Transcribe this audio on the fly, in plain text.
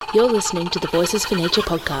You're listening to the Voices for Nature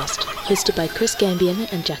podcast, hosted by Chris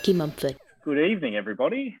Gambian and Jackie Mumford. Good evening,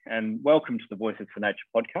 everybody, and welcome to the Voices for Nature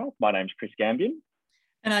podcast. My name's Chris Gambian.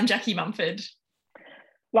 And I'm Jackie Mumford.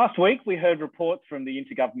 Last week, we heard reports from the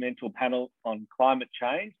Intergovernmental Panel on Climate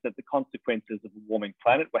Change that the consequences of a warming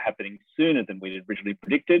planet were happening sooner than we had originally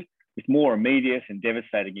predicted, with more immediate and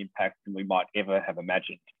devastating impacts than we might ever have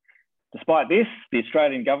imagined. Despite this, the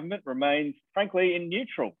Australian government remains, frankly, in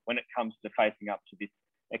neutral when it comes to facing up to this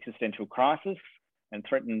existential crisis and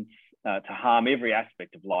threatens to harm every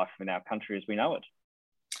aspect of life in our country as we know it.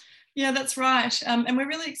 Yeah, that's right. And we're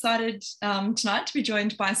really excited tonight to be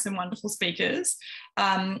joined by some wonderful speakers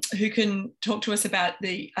who can talk to us about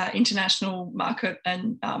the international market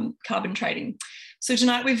and carbon trading. So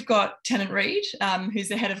tonight we've got Tennant Reid, who's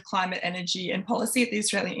the head of climate, energy and policy at the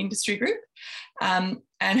Australian Industry Group, and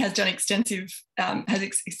has done extensive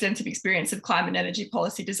experience of climate and energy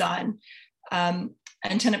policy design.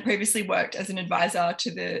 And Tennant previously worked as an advisor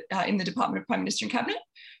to in the Department of Prime Minister and Cabinet.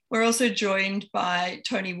 We're also joined by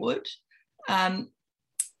Tony Wood,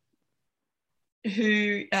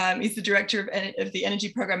 who is the director of the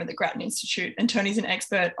energy program at the Grattan Institute. And Tony's an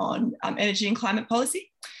expert on energy and climate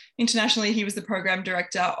policy. Internationally, he was the program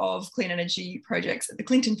director of clean energy projects at the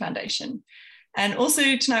Clinton Foundation. And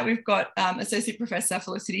also tonight we've got Associate Professor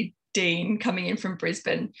Felicity Dean coming in from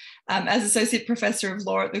Brisbane. As Associate Professor of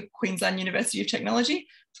Law at the Queensland University of Technology,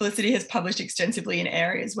 Felicity has published extensively in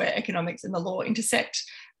areas where economics and the law intersect,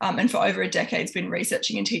 and for over a decade has been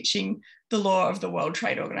researching and teaching the law of the World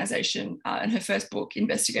Trade Organization. And her first book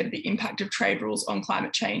investigated the impact of trade rules on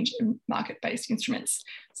climate change and market-based instruments.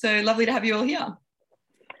 So lovely to have you all here.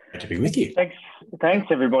 Great to be with you. Thanks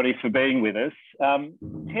everybody for being with us.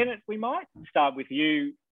 Tennant, we might start with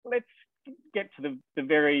you. Let's get to the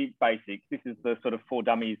very basics. This is the sort of for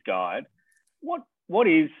dummies guide. What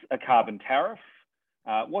is a carbon tariff?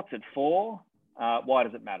 What's it for? Why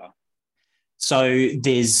does it matter? So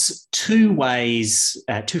there's two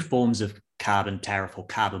forms of carbon tariff or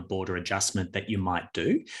carbon border adjustment that you might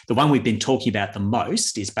do. The one we've been talking about the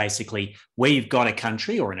most is basically where you've got a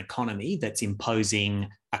country or an economy that's imposing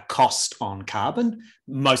a cost on carbon,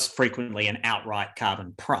 most frequently an outright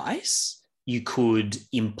carbon price. You could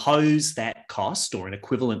impose that cost or an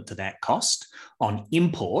equivalent to that cost on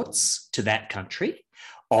imports to that country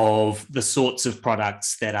of the sorts of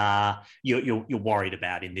products that you're worried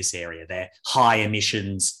about in this area. They're high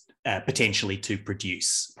emissions, potentially to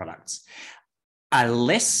produce products. A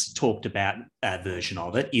less talked about version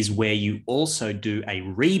of it is where you also do a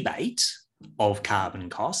rebate of carbon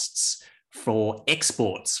costs for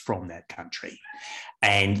exports from that country.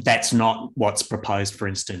 And that's not what's proposed, for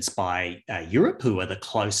instance, by Europe, who are the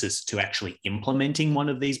closest to actually implementing one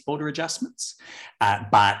of these border adjustments.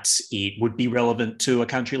 But it would be relevant to a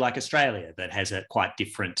country like Australia that has a quite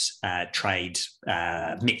different trade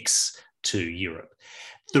mix to Europe.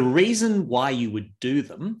 The reason why you would do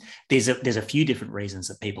them, there's a few different reasons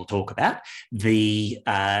that people talk about. The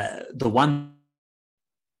one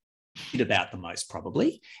about the most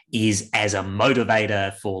probably is as a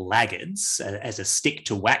motivator for laggards, as a stick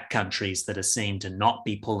to whack countries that are seen to not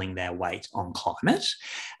be pulling their weight on climate.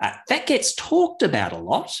 That gets talked about a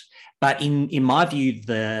lot, but in my view,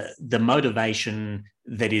 the motivation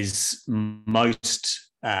that is most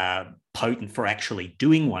potent for actually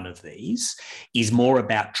doing one of these is more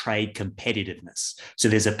about trade competitiveness. So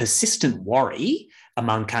there's a persistent worry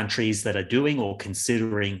among countries that are doing or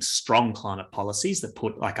considering strong climate policies that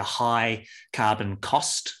put like a high carbon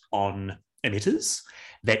cost on emitters,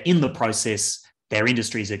 that in the process, their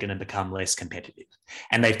industries are going to become less competitive.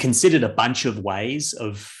 And they've considered a bunch of ways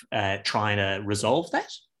of trying to resolve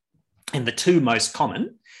that. And the two most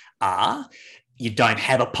common are you don't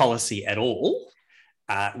have a policy at all,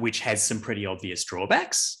 which has some pretty obvious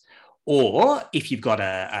drawbacks, or if you've got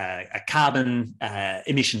a carbon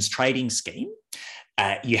emissions trading scheme,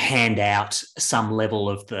 you hand out some level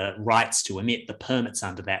of the rights to emit, the permits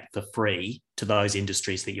under that for free to those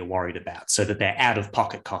industries that you're worried about so that their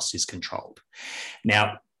out-of-pocket cost is controlled.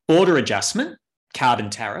 Now, border adjustment, carbon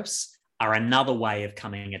tariffs are another way of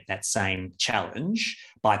coming at that same challenge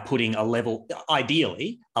by putting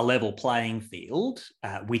ideally, a level playing field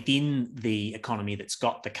within the economy that's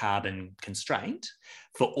got the carbon constraint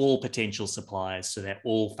for all potential suppliers so they're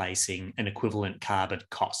all facing an equivalent carbon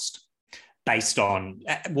cost based on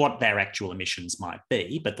what their actual emissions might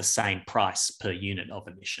be, but the same price per unit of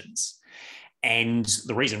emissions. And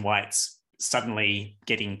the reason why it's suddenly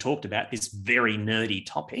getting talked about, this very nerdy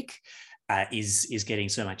topic, is getting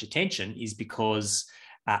so much attention is because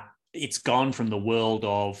it's gone from the world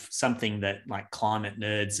of something that like climate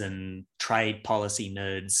nerds and trade policy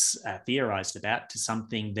nerds theorized about to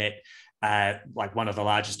something that like one of the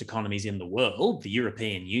largest economies in the world, the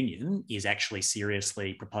European Union, is actually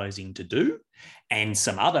seriously proposing to do. And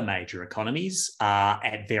some other major economies are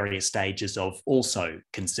at various stages of also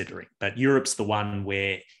considering. But Europe's the one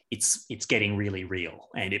where it's getting really real,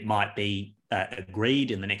 and it might be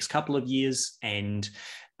agreed in the next couple of years and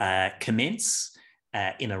commence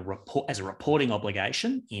in a report as a reporting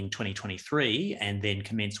obligation in 2023, and then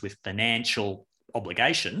commence with financial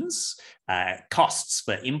obligations, costs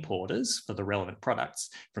for importers for the relevant products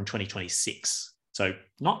from 2026. So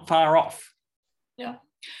not far off. Yeah.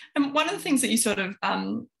 And one of the things that you sort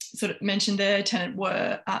of mentioned there, Tennant,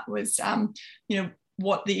 was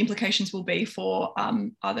what the implications will be for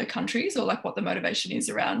other countries, or like what the motivation is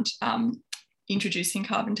around introducing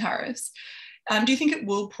carbon tariffs. Do you think it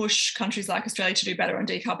will push countries like Australia to do better on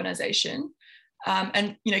decarbonisation?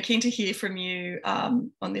 And keen to hear from you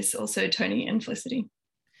on this also, Tony and Felicity.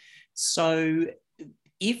 So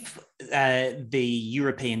if the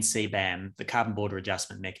European CBAM, the Carbon Border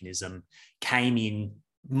Adjustment Mechanism, came in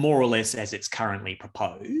more or less as it's currently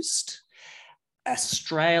proposed,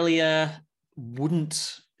 Australia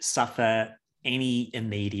wouldn't suffer any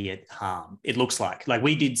immediate harm. It looks like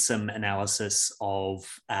we did some analysis of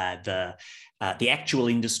the actual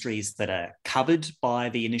industries that are covered by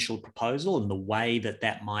the initial proposal and the way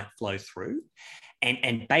that might flow through.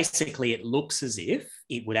 And basically it looks as if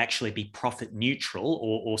it would actually be profit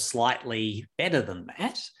neutral or slightly better than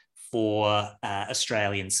that for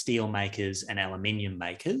Australian steel makers and aluminium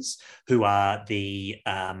makers, who are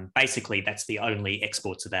basically that's the only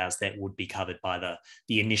exports of ours that would be covered by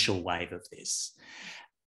the initial wave of this.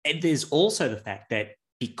 And there's also the fact that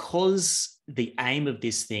because the aim of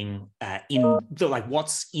this thing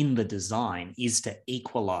what's in the design is to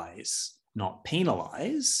equalise, not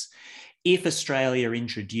penalise. If Australia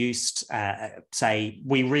introduced,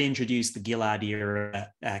 we reintroduced the Gillard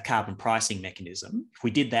era carbon pricing mechanism, if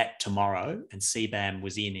we did that tomorrow and CBAM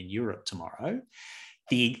was in Europe tomorrow,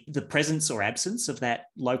 the presence or absence of that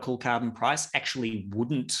local carbon price actually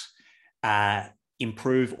wouldn't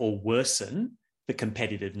improve or worsen the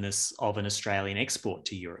competitiveness of an Australian export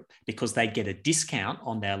to Europe, because they'd get a discount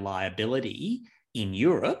on their liability in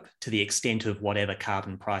Europe to the extent of whatever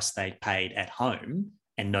carbon price they paid at home,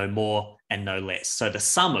 and no more and no less. So the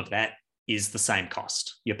sum of that is the same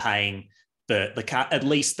cost. You're paying at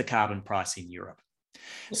least the carbon price in Europe.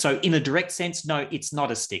 So in a direct sense, no, it's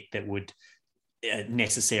not a stick that would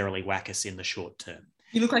necessarily whack us in the short term.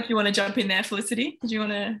 You look like you want to jump in there, Felicity. Did you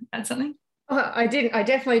want to add something? I didn't. I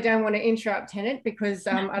definitely don't want to interrupt Tennant, because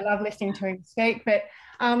I love listening to him speak. But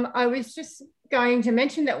I was just going to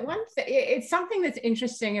mention that it's something that's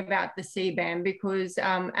interesting about the CBAM, because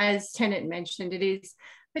as Tennant mentioned, it is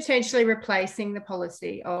potentially replacing the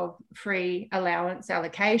policy of free allowance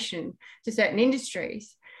allocation to certain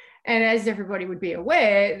industries. And as everybody would be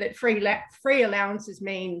aware, that free allowances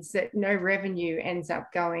means that no revenue ends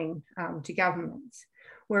up going to governments.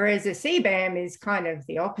 Whereas a CBAM is kind of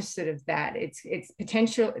the opposite of that. It's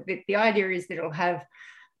potential. The idea is that it'll have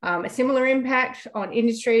a similar impact on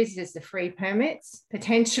industries as the free permits,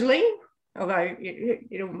 potentially, although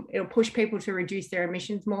it'll push people to reduce their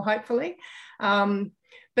emissions more, hopefully.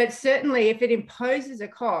 But certainly if it imposes a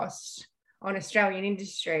cost on Australian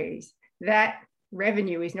industries, that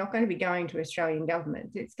revenue is not going to be going to Australian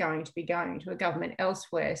government. It's going to be going to a government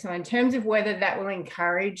elsewhere. So in terms of whether that will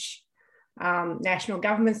encourage national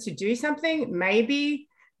governments to do something, maybe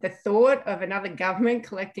the thought of another government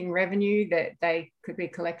collecting revenue that they could be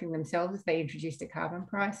collecting themselves if they introduced a carbon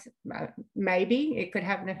price, maybe it could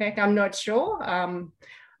have an effect. I'm not sure. I'm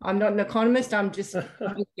not an economist. I'm just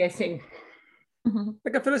guessing.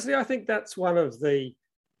 Okay, Felicity, I think that's one of the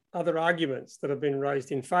other arguments that have been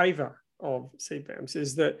raised in favour of CBAMs,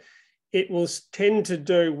 is that it will tend to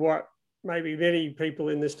do what maybe many people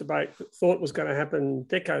in this debate thought was going to happen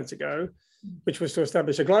decades ago, which was to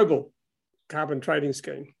establish a global carbon trading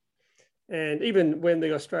scheme. And even when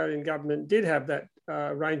the Australian government did have that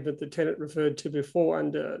arrangement that Tennant referred to before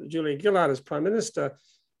under Julia Gillard as Prime Minister,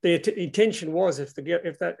 the intention was if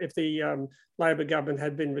the Labor government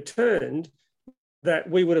had been returned, that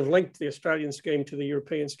we would have linked the Australian scheme to the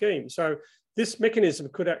European scheme. So this mechanism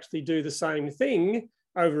could actually do the same thing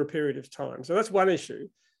over a period of time. So that's one issue.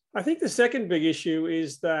 I think the second big issue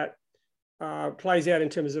is that plays out in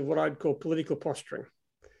terms of what I'd call political posturing.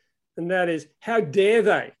 And that is, how dare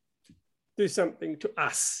they do something to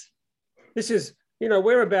us? This is,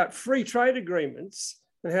 we're about free trade agreements,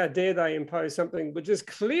 and how dare they impose something which is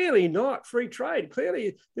clearly not free trade?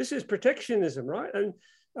 Clearly, this is protectionism, right? And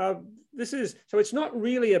So it's not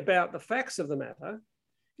really about the facts of the matter.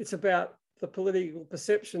 It's about the political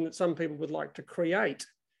perception that some people would like to create,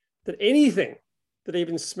 that anything that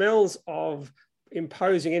even smells of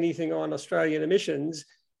imposing anything on Australian emissions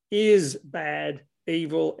is bad,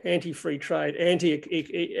 evil, anti-free trade,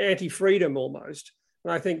 anti-freedom almost.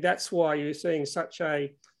 And I think that's why you're seeing such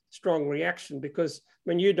a strong reaction, because, I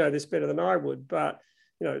mean, you know this better than I would, but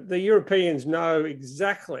the Europeans know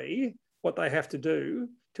exactly what they have to do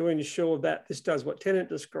to ensure that this does what Tennant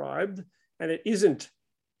described, and it isn't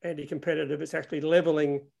anti-competitive, it's actually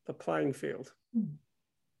levelling the playing field.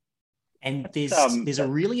 And there's a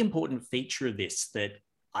really important feature of this that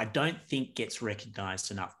I don't think gets recognised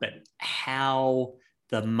enough, but how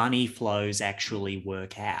the money flows actually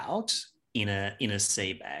work out in a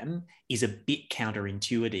CBAM is a bit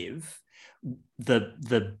counterintuitive.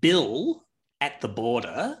 The bill at the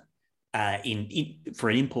border for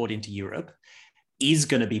an import into Europe is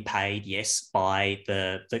going to be paid, yes, by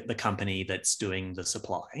the company that's doing the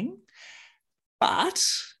supplying, but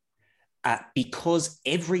because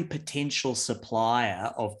every potential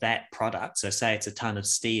supplier of that product, so say it's a ton of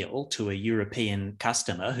steel to a European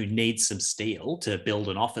customer who needs some steel to build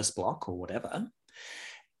an office block or whatever,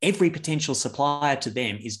 every potential supplier to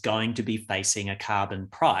them is going to be facing a carbon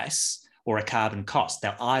price or a carbon cost.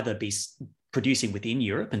 They'll either be producing within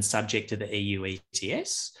Europe and subject to the EU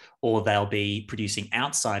ETS, or they'll be producing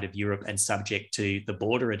outside of Europe and subject to the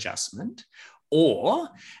border adjustment, or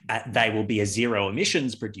they will be a zero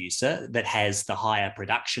emissions producer that has the higher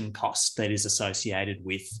production cost that is associated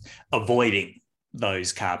with avoiding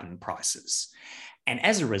those carbon prices. And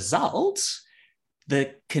as a result,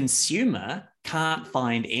 the consumer can't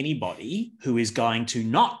find anybody who is going to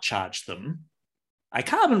not charge them a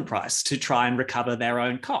carbon price to try and recover their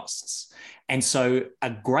own costs. And so a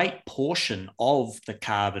great portion of the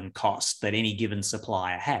carbon cost that any given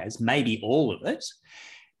supplier has, maybe all of it,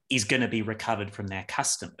 is going to be recovered from their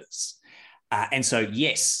customers. And so,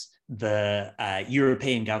 yes, the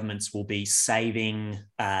European governments will be saving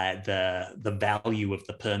the value of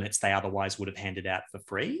the permits they otherwise would have handed out for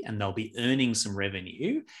free, and they'll be earning some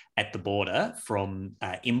revenue at the border from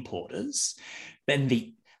importers.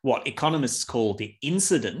 Then what economists call the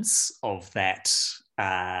incidence of that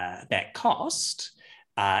cost,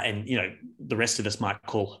 and the rest of us might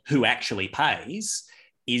call who actually pays,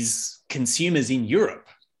 is consumers in Europe.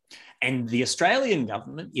 And the Australian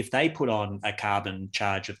government, if they put on a carbon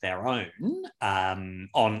charge of their own on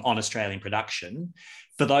Australian production,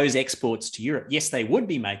 for those exports to Europe, yes, they would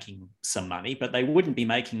be making some money, but they wouldn't be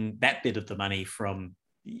making that bit of the money from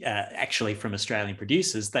Australian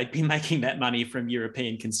producers. They'd be making that money from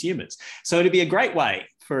European consumers. So it'd be a great way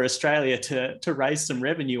for Australia to raise some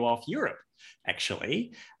revenue off Europe,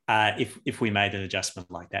 actually, if we made an adjustment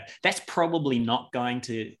like that. That's probably not going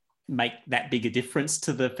to make that big a difference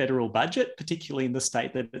to the federal budget, particularly in the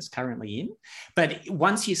state that it's currently in. But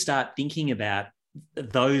once you start thinking about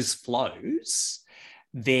those flows,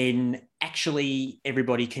 then actually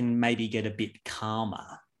everybody can maybe get a bit calmer.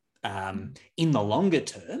 In the longer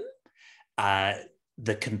term,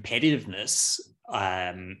 the competitiveness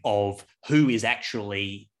of who is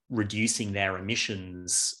actually reducing their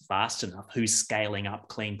emissions fast enough, who's scaling up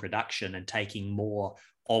clean production and taking more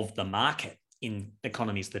of the market in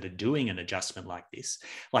economies that are doing an adjustment like this,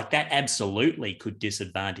 like that absolutely could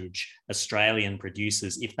disadvantage Australian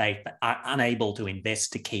producers if they are unable to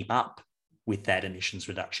invest to keep up with that emissions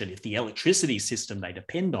reduction, if the electricity system they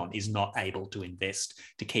depend on is not able to invest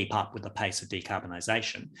to keep up with the pace of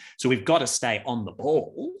decarbonisation. So we've got to stay on the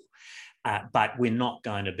ball, but we're not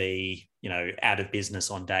going to be, out of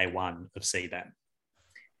business on day one of CBAM.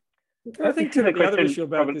 I think the other issue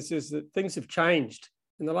about this is that things have changed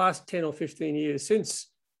in the last 10 or 15 years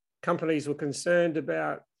since companies were concerned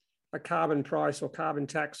about a carbon price or carbon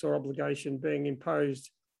tax or obligation being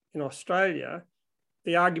imposed in Australia.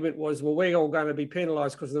 The argument was, well, we're all going to be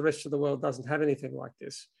penalised because the rest of the world doesn't have anything like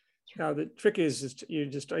this. Now, the trick is you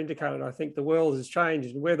just indicated, I think the world has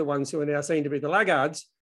changed and we're the ones who are now seen to be the laggards.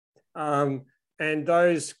 And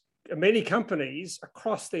those many companies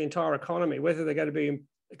across the entire economy, whether they're going to be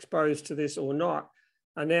exposed to this or not,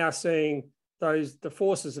 are now seeing the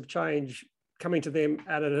forces of change coming to them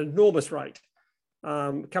at an enormous rate,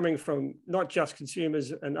 coming from not just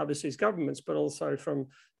consumers and overseas governments, but also from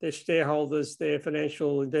their shareholders, their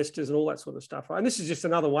financial investors, and all that sort of stuff. And this is just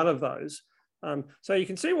another one of those. So you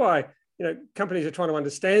can see why companies are trying to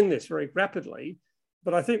understand this very rapidly.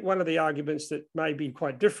 But I think one of the arguments that may be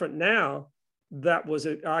quite different now that was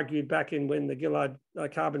argued back in when the Gillard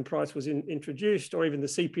carbon price was introduced, or even the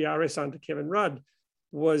CPRS under Kevin Rudd,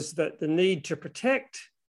 was that the need to protect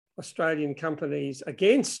Australian companies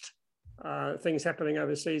against things happening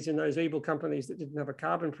overseas in those evil companies that didn't have a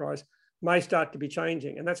carbon price may start to be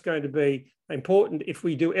changing. And that's going to be important if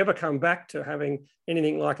we do ever come back to having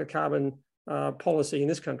anything like a carbon policy in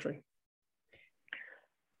this country.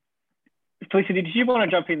 Felicia, did you want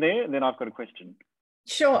to jump in there? And then I've got a question.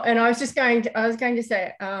 Sure, and I was going to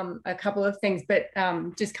say a couple of things, but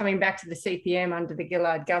just coming back to the CPM under the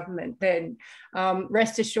Gillard government, then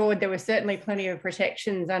rest assured there were certainly plenty of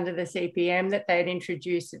protections under the CPM that they'd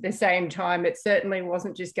introduced at the same time. It certainly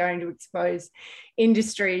wasn't just going to expose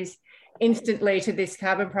industries instantly to this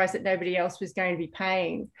carbon price that nobody else was going to be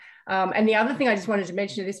paying. And the other thing I just wanted to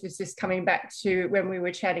mention, this was just coming back to when we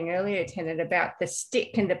were chatting earlier, Tennant, about the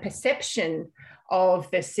stick and the perception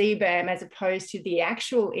of the CBAM as opposed to the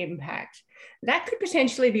actual impact. That could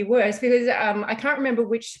potentially be worse because I can't remember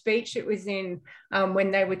which speech it was in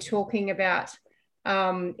when they were talking about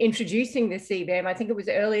introducing the CBAM. I think it was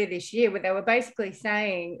earlier this year where they were basically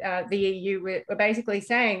saying, the EU were basically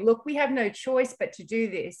saying, look, we have no choice but to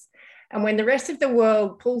do this. And when the rest of the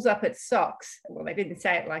world pulls up its socks, well, they didn't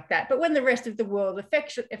say it like that, but when the rest of the world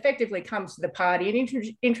effectively comes to the party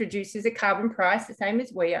and introduces a carbon price, the same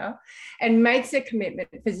as we are, and makes a commitment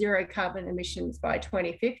for zero carbon emissions by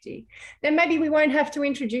 2050, then maybe we won't have to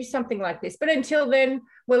introduce something like this. But until then,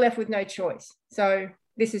 we're left with no choice. So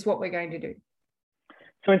this is what we're going to do.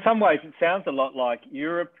 So in some ways, it sounds a lot like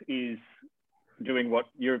Europe is doing what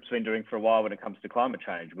Europe's been doing for a while when it comes to climate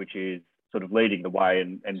change, which is sort of leading the way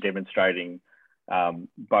and demonstrating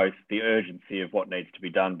both the urgency of what needs to be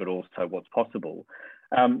done, but also what's possible.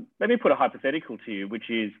 Let me put a hypothetical to you, which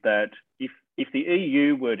is that if the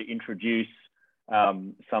EU were to introduce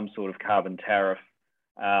some sort of carbon tariff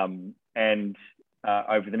and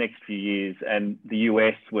over the next few years, and the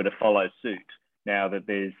US were to follow suit, now that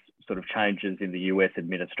there's sort of changes in the US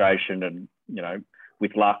administration and, you know,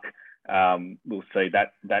 with luck, we'll see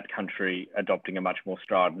that country adopting a much more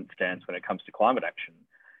strident stance when it comes to climate action.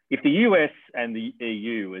 If the US and the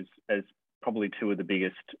EU as probably two of the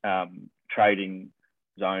biggest trading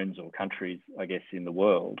zones or countries, I guess, in the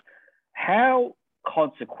world, how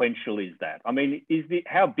consequential is that? I mean,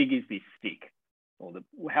 how big is this stick, or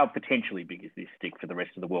how potentially big is this stick for the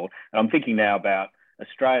rest of the world? And I'm thinking now about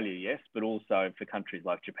Australia, yes, but also for countries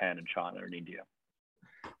like Japan and China and India.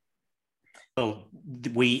 Well,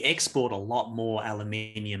 we export a lot more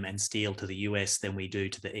aluminium and steel to the US than we do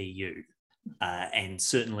to the EU. And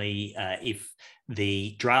certainly if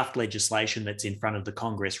the draft legislation that's in front of the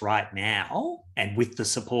Congress right now, and with the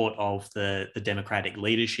support of the Democratic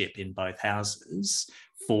leadership in both houses,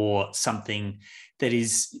 for something that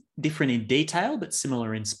is different in detail but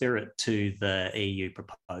similar in spirit to the EU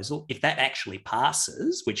proposal, if that actually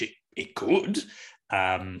passes, which it could,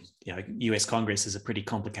 you know, US Congress is a pretty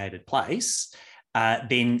complicated place,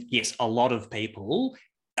 then yes, a lot of people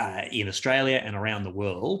in Australia and around the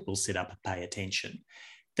world will sit up and pay attention.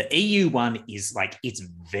 The EU one is like, it's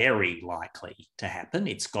very likely to happen.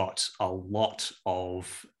 It's got a lot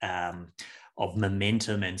of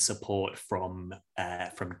momentum and support from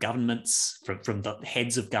governments, from the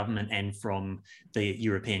heads of government and from the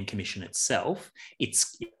European Commission itself.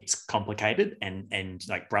 It's complicated and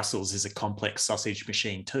like Brussels is a complex sausage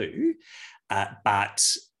machine too, but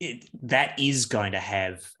that is going to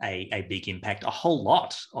have a big impact. A whole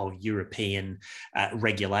lot of European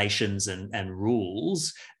regulations and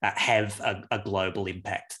rules have a global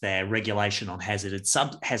impact. Their regulation on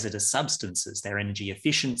hazardous substances, their energy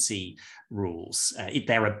efficiency rules.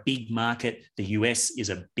 They're a big market. The US is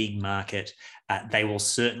a big market. They will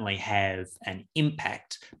certainly have an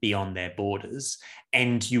impact beyond their borders.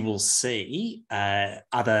 And you will see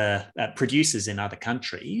other producers in other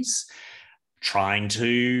countries trying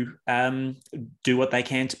to do what they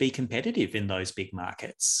can to be competitive in those big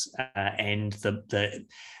markets. And the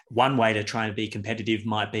one way to try and be competitive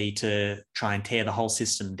might be to try and tear the whole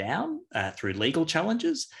system down through legal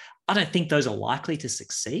challenges. I don't think those are likely to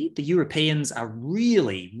succeed. The Europeans are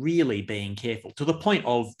really, really being careful, to the point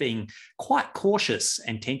of being quite cautious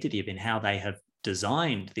and tentative in how they have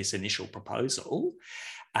designed this initial proposal.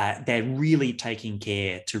 They're really taking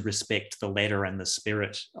care to respect the letter and the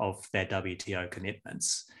spirit of their WTO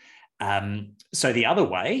commitments. So the other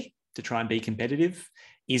way to try and be competitive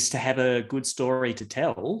is to have a good story to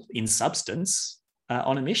tell in substance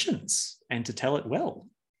on emissions, and to tell it well.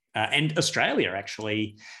 And Australia,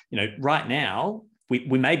 actually, you know, right now, we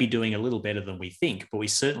may be doing a little better than we think, but we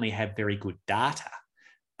certainly have very good data.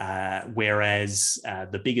 Whereas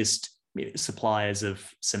the biggest suppliers of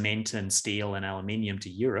cement and steel and aluminium to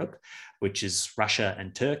Europe, which is Russia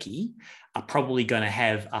and Turkey, are probably going to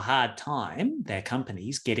have a hard time, their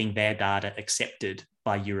companies, getting their data accepted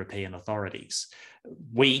by European authorities.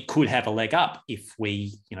 We could have a leg up if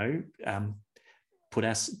we,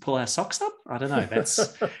 pull our socks up. I don't know.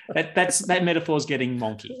 That metaphor's getting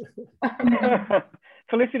wonky.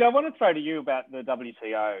 Felicity, I want to throw to you about the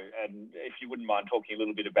WTO, and if you wouldn't mind talking a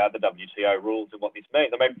little bit about the WTO rules and what this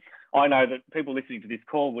means. I mean, I know that people listening to this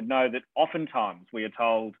call would know that oftentimes we are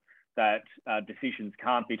told that decisions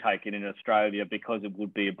can't be taken in Australia because it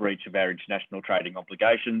would be a breach of our international trading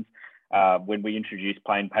obligations. When we introduced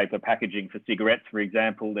plain paper packaging for cigarettes, for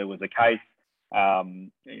example, there was a case.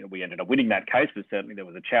 We ended up winning that case, but certainly there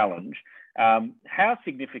was a challenge. How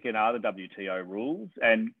significant are the WTO rules,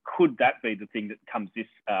 and could that be the thing that comes this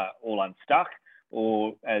all unstuck,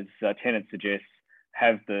 or as Tennant suggests,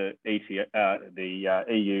 have the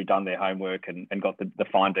EU done their homework and got the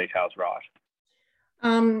fine details right?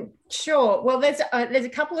 Sure. Well, there's a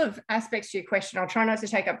couple of aspects to your question. I'll try not to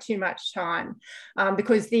take up too much time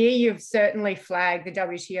because the EU have certainly flagged the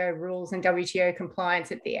WTO rules and WTO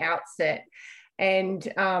compliance at the outset. And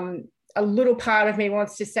a little part of me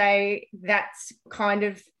wants to say that's kind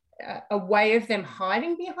of a way of them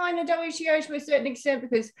hiding behind the WTO to a certain extent,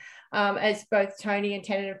 because as both Tony and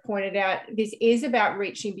Tennant have pointed out, this is about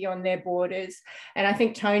reaching beyond their borders. And I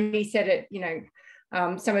think Tony said it,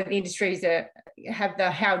 some of the industries have the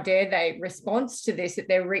how dare they response to this, that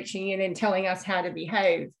they're reaching in and telling us how to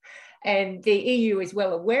behave. And the EU is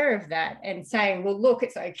well aware of that and saying, well, look,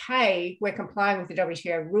 it's okay, we're complying with the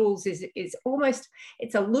WTO rules is almost,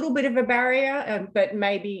 it's a little bit of a barrier, but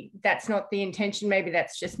maybe that's not the intention. Maybe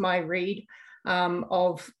that's just my read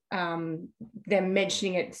of them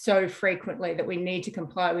mentioning it so frequently that we need to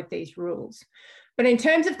comply with these rules. But in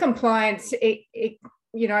terms of compliance,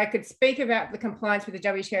 I could speak about the compliance with the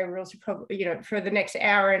WTO rules for the next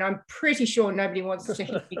hour, and I'm pretty sure nobody wants to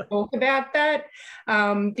hear me talk about that.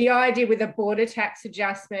 The idea with a border tax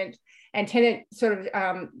adjustment, and Tennant sort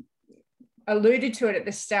of alluded to it at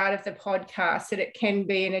the start of the podcast, that it can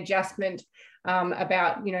be an adjustment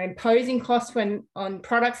about imposing costs on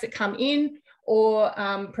products that come in, or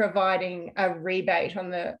providing a rebate on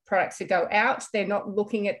the products that go out. They're not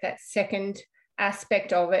looking at that second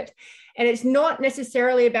aspect of it. And it's not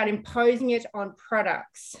necessarily about imposing it on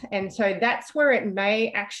products. And so that's where it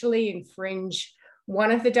may actually infringe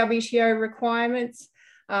one of the WTO requirements.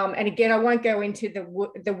 And again, I won't go into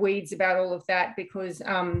the weeds about all of that because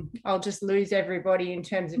I'll just lose everybody in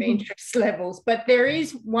terms of interest levels. But there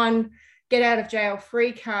is one get out of jail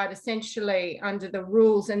free card essentially under the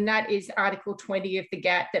rules, and that is Article 20 of the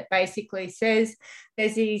GATT that basically says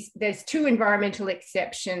there's two environmental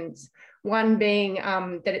exceptions. One being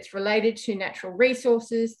that it's related to natural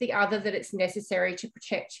resources, the other that it's necessary to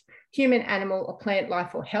protect human, animal, or plant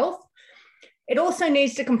life or health. It also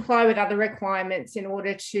needs to comply with other requirements in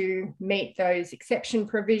order to meet those exception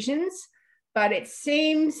provisions. But it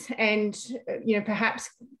seems, and perhaps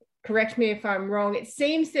correct me if I'm wrong, it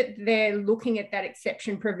seems that they're looking at that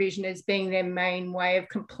exception provision as being their main way of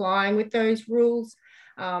complying with those rules.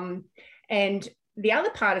 And the other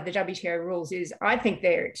part of the WTO rules is, I think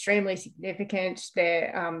they're extremely significant.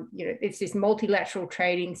 They're, it's this multilateral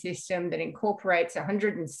trading system that incorporates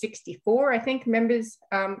 164, I think,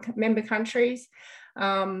 member countries.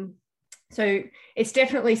 So it's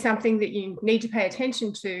definitely something that you need to pay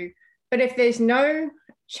attention to. But if there's no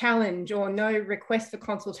challenge or no request for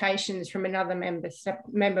consultations from another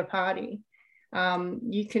member party,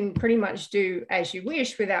 you can pretty much do as you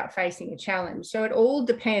wish without facing a challenge. So it all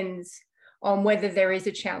depends on whether there is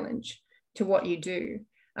a challenge to what you do,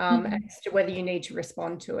 as to whether you need to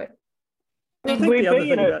respond to it. I think the other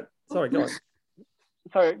thing about, sorry, go on.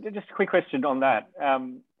 So just a quick question on that.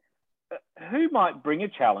 Who might bring a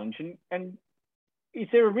challenge, and is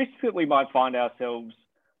there a risk that we might find ourselves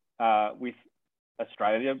with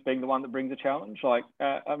Australia being the one that brings a challenge?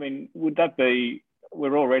 Would that be,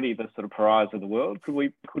 we're already the sort of pariahs of the world. Could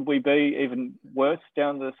we be even worse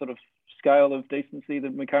down the sort of scale of decency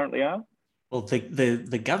than we currently are? Well,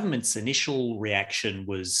 the government's initial reaction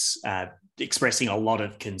was expressing a lot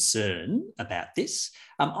of concern about this.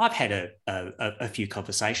 I've had a few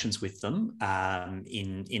conversations with them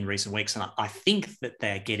in recent weeks, and I think that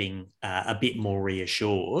they're getting a bit more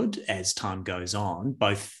reassured as time goes on,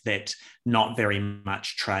 both that not very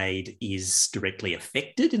much trade is directly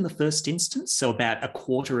affected in the first instance. So about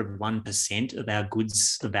 0.25% of our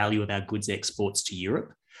goods, the value of our goods exports to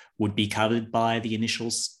Europe, would be covered by the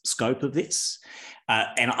initial scope of this.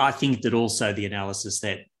 And I think that also the analysis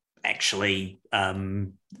that actually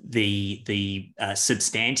the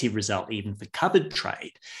substantive result, even for covered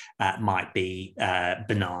trade, might be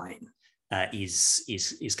benign,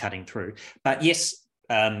 is cutting through. But yes,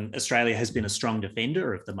 Australia has been a strong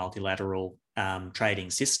defender of the multilateral trading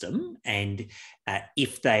system. And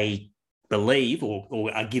if they believe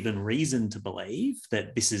or are given reason to believe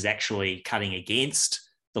that this is actually cutting against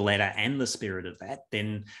the letter and the spirit of that,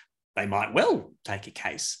 then they might well take a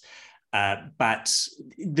case. But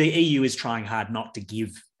the EU is trying hard not to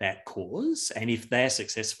give that cause. And if they're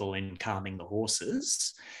successful in calming the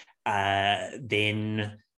horses,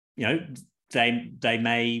 then, they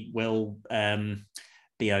may well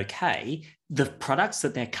be okay. The products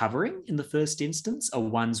that they're covering in the first instance are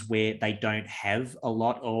ones where they don't have a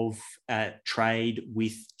lot of trade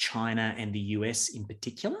with China and the US in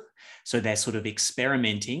particular. So they're sort of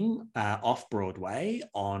experimenting off Broadway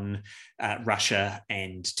on Russia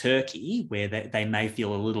and Turkey, where they may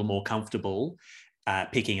feel a little more comfortable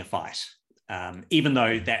picking a fight, even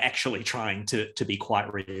though they're actually trying to be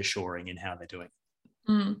quite reassuring in how they're doing.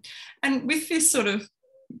 And with this sort of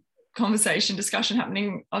discussion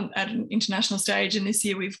happening at an international stage, and this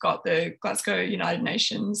year we've got the Glasgow United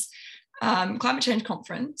Nations Climate Change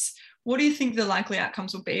Conference, what do you think the likely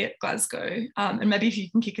outcomes will be at Glasgow? And maybe if you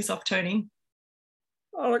can kick us off, Tony.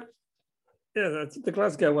 The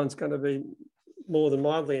Glasgow one's going to be more than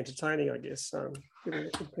mildly entertaining, I guess.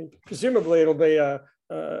 Presumably it'll be a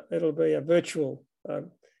virtual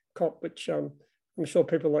COP, which I'm sure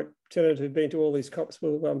people like Tennant who've been to all these COPs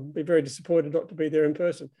will be very disappointed not to be there in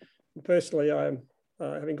person. And personally, I am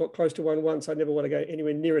having got close to one once. I never want to go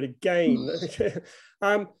anywhere near it again.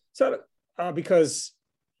 Because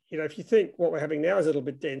if you think what we're having now is a little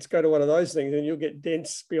bit dense, go to one of those things and you'll get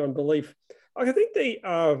dense beyond belief. I think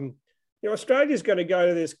Australia's going to go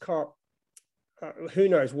to this COP. Who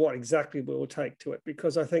knows what exactly we will take to it,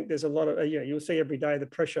 because I think there's a lot of, you'll see every day the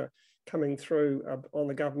pressure coming through on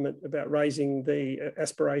the government about raising the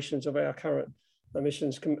aspirations of our current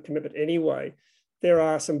emissions commitment anyway. There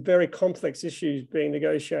are some very complex issues being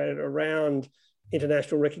negotiated around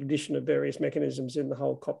international recognition of various mechanisms in the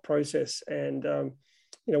whole COP process. And,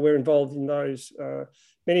 we're involved in those.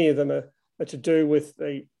 Many of them are to do with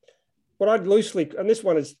what I'd loosely, and this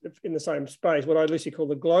one is in the same space, what I'd loosely call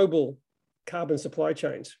the global carbon supply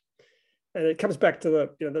chains. And it comes back to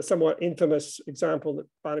the somewhat infamous example that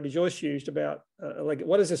Barnaby Joyce used about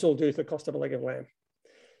what does this all do to the cost of a leg of lamb?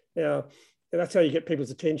 Now, that's how you get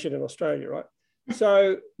people's attention in Australia, right?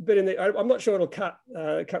 So, but I'm not sure it'll cut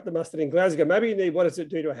the mustard in Glasgow. Maybe you need, what does it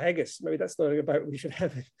do to a haggis? Maybe that's not a debate we should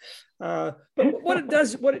have. But what it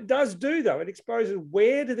does do though, it exposes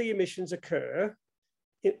where do the emissions occur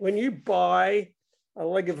when you buy a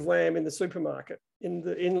leg of lamb in the supermarket in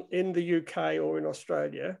the UK or in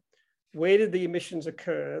Australia. Where did the emissions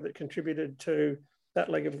occur that contributed to that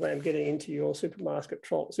leg of lamb getting into your supermarket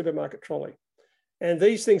trolley? And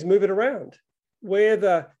these things move it around.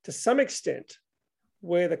 To some extent,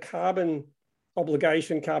 where the carbon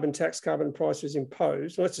obligation, carbon tax, carbon price is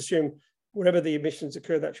imposed, let's assume wherever the emissions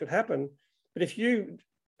occur, that should happen. But if you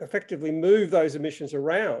effectively move those emissions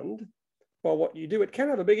around by what you do, it can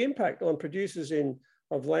have a big impact on producers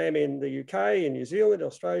of lamb in the UK, in New Zealand,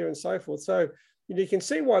 Australia, and so forth. So you can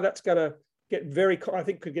see why that's going to get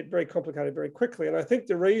could get very complicated very quickly. And I think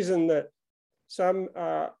the reason that some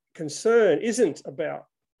concern isn't about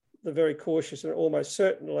the very cautious and almost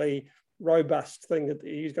certainly robust thing that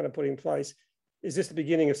the EU is going to put in place is this the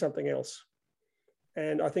beginning of something else?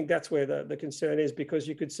 And I think that's where the concern is, because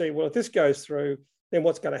you could see, well, if this goes through, then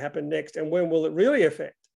what's going to happen next? And when will it really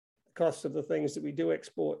affect the cost of the things that we do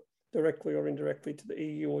export directly or indirectly to the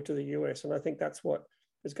EU or to the US? And I think that's what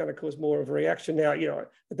is going to cause more of a reaction. Now,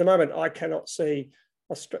 at the moment, I cannot see,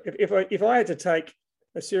 if I had to take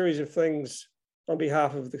a series of things on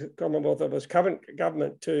behalf of the Commonwealth of current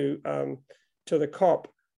government to the COP,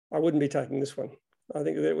 I wouldn't be taking this one. I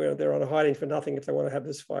think that they're on a hiding for nothing if they want to have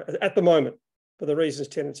this fight at the moment, for the reasons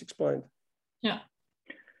Tennant's explained. Yeah.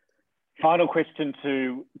 Final question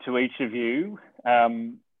to each of you.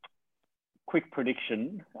 Quick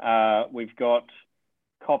prediction. We've got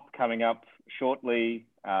COP coming up shortly.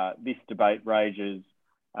 This debate rages.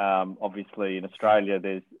 Obviously, in Australia,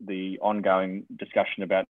 there's the ongoing discussion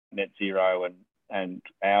about net zero and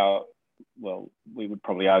our, well, we would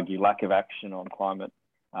probably argue lack of action on climate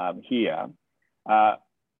here.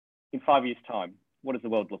 In 5 years' time, what does the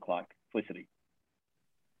world look like? Felicity.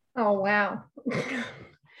 Oh, wow.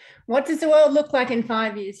 What does the world look like in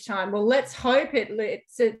 5 years' time? Well, let's hope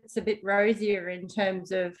it's a bit rosier in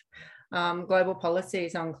terms of global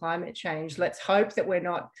policies on climate change. Let's hope that we're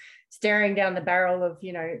not staring down the barrel of,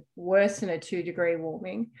 worse than a 2-degree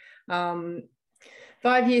warming.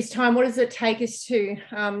 5 years' time, what does it take us to?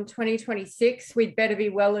 2026, we'd better be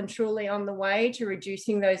well and truly on the way to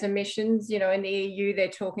reducing those emissions. You know, in the EU, they're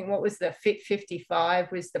talking, what was the Fit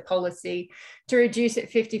 55 was the policy to reduce it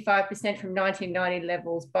 55% from 1990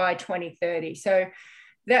 levels by 2030. So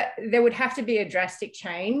that there would have to be a drastic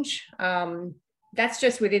change. That's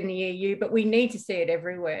just within the EU, but we need to see it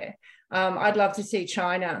everywhere. I'd love to see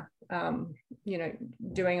China, you know,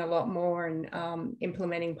 doing a lot more and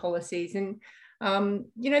implementing policies. And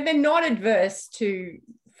you know, they're not adverse to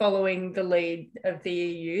following the lead of the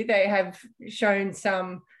EU. They have shown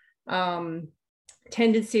some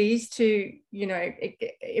tendencies to, you know,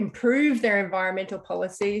 improve their environmental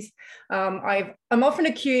policies. I'm often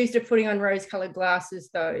accused of putting on rose-coloured glasses,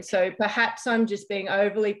 though. So perhaps I'm just being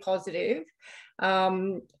overly positive.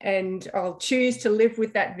 And I'll choose to live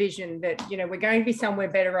with that vision that, you know, we're going to be somewhere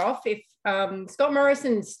better off. If Scott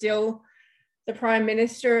Morrison is still the Prime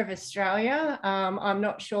Minister of Australia, I'm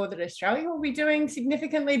not sure that Australia will be doing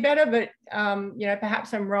significantly better, but, you know,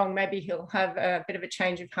 perhaps I'm wrong. Maybe he'll have a bit of a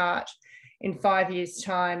change of heart in 5 years'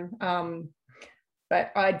 time.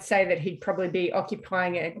 But I'd say that he'd probably be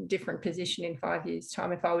occupying a different position in 5 years'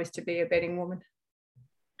 time if I was to be a betting woman.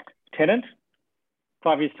 Tennant,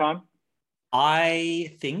 5 years' time?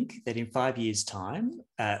 I think that in 5 years' time,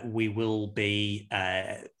 we will be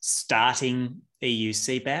starting EU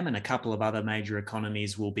CBAM, and a couple of other major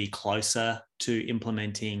economies will be closer to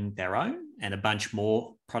implementing their own, and a bunch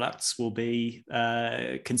more products will be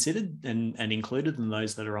considered and included than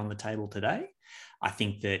those that are on the table today. I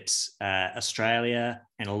think that Australia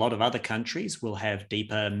and a lot of other countries will have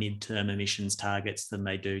deeper midterm emissions targets than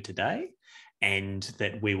they do today, and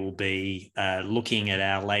that we will be looking at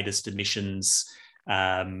our latest emissions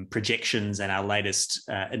projections and our latest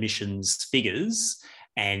emissions figures,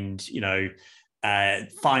 and, you know,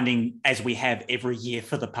 finding, as we have every year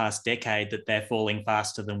for the past decade, that they're falling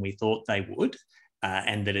faster than we thought they would,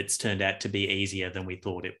 and that it's turned out to be easier than we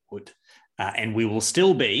thought it would. And we will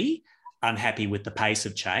still be unhappy with the pace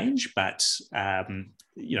of change, but,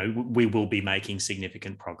 you know, we will be making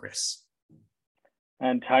significant progress.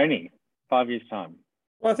 And Tony, 5 years' time?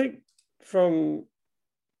 Well, I think from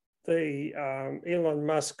the Elon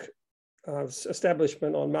Musk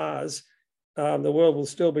establishment on Mars, the world will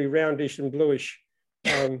still be roundish and bluish.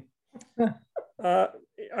 I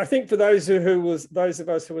think for those of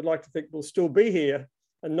us who would like to think we'll still be here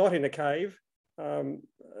and not in a cave, you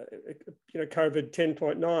know, COVID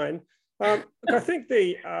 10.9. I think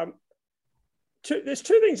there's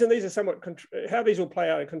two things, and these are somewhat how these will play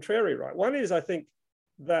out are contrary, right? One is, I think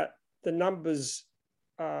that the numbers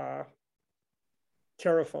are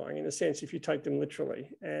terrifying in a sense if you take them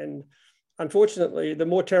literally, and unfortunately, the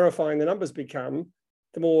more terrifying the numbers become,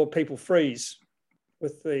 the more people freeze.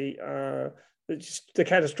 With the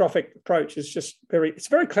catastrophic approach is just it's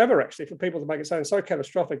very clever actually for people to make it sound so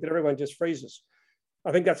catastrophic that everyone just freezes.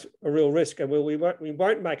 I think that's a real risk, and we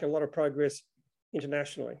won't make a lot of progress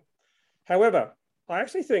internationally. However, I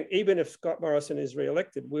actually think even if Scott Morrison is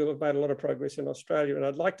re-elected, we'll have made a lot of progress in Australia, and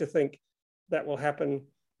I'd like to think that will happen,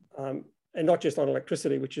 and not just on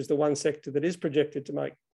electricity, which is the one sector that is projected to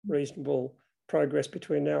make reasonable progress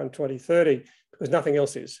between now and 2030, because nothing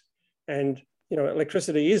else is. And, you know,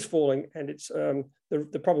 electricity is falling, and it's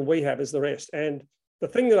the problem we have is the rest. And the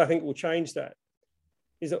thing that I think will change that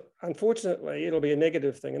is that, unfortunately, it'll be a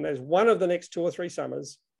negative thing. And there's one of the next 2 or 3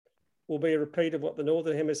 summers will be a repeat of what the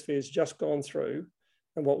Northern Hemisphere's just gone through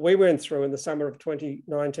and what we went through in the summer of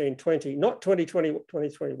 2019-20, not 2020,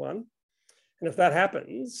 2021. And if that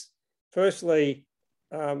happens, firstly,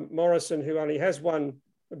 Morrison, who only has one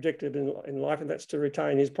objective in life, and that's to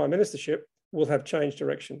retain his prime ministership, will have changed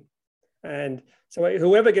direction. And so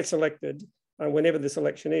whoever gets elected, whenever this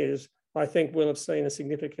election is, I think we'll have seen a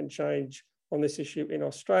significant change on this issue in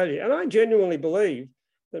Australia. And I genuinely believe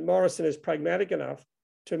that Morrison is pragmatic enough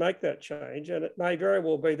to make that change. And it may very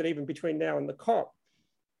well be that even between now and the COP,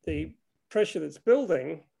 the pressure that's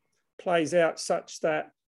building plays out such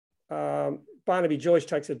that Barnaby Joyce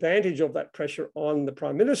takes advantage of that pressure on the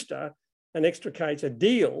Prime Minister and extricates a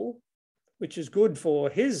deal which is good for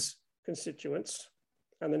his constituents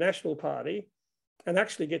and the National Party, and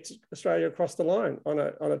actually gets Australia across the line on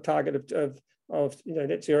a target of you know,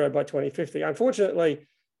 net zero by 2050. Unfortunately,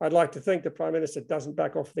 I'd like to think the Prime Minister doesn't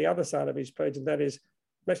back off the other side of his page, and that is,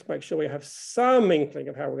 let's make sure we have some inkling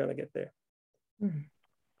of how we're going to get there.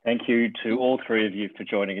 Thank you to all three of you for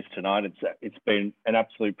joining us tonight. It's been an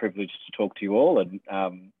absolute privilege to talk to you all, and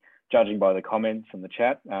judging by the comments and the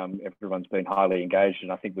chat, everyone's been highly engaged,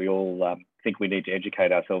 and I think we all think we need to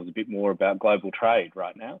educate ourselves a bit more about global trade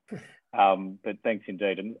right now. But thanks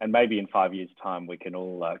indeed. And maybe in 5 years' time, we can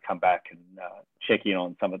all come back and check in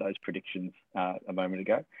on some of those predictions a moment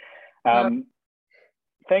ago.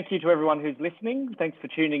 Thank you to everyone who's listening. Thanks for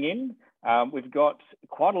tuning in. We've got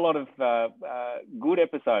quite a lot of good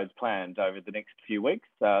episodes planned over the next few weeks.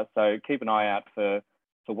 So keep an eye out for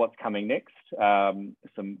what's coming next.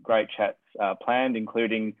 Some great chats planned,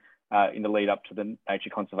 including in the lead up to the Nature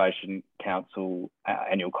Conservation Council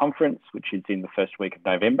annual conference, which is in the first week of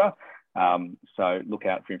November. So look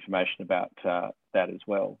out for information about that as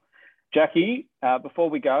well. Jackie, before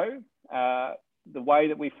we go, the way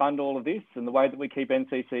that we fund all of this and the way that we keep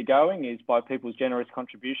NCC going is by people's generous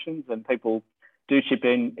contributions, and people do chip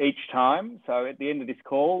in each time. So at the end of this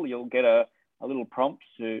call, you'll get a little prompt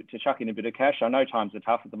to chuck in a bit of cash. I know times are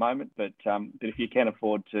tough at the moment, but if you can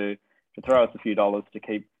afford to throw us a few dollars to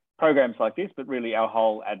keep programs like this, but really our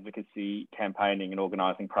whole advocacy, campaigning and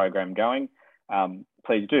organising program going,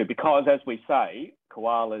 please do. Because as we say,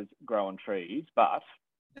 koalas grow on trees, but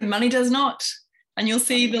money does not. And you'll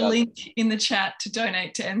see the link in the chat to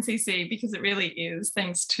donate to NCC, because it really is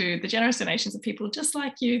thanks to the generous donations of people just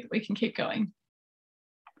like you that we can keep going.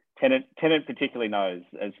 Tennant particularly knows,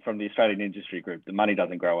 as from the Australian Industry Group, the money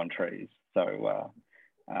doesn't grow on trees. So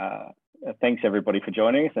thanks everybody for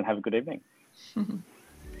joining us, and have a good evening.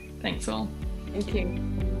 Thanks all. Thank you.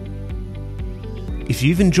 If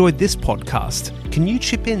you've enjoyed this podcast, can you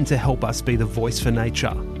chip in to help us be the voice for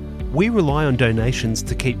nature? We rely on donations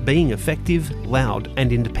to keep being effective, loud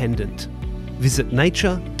and independent. Visit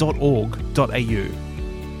nature.org.au.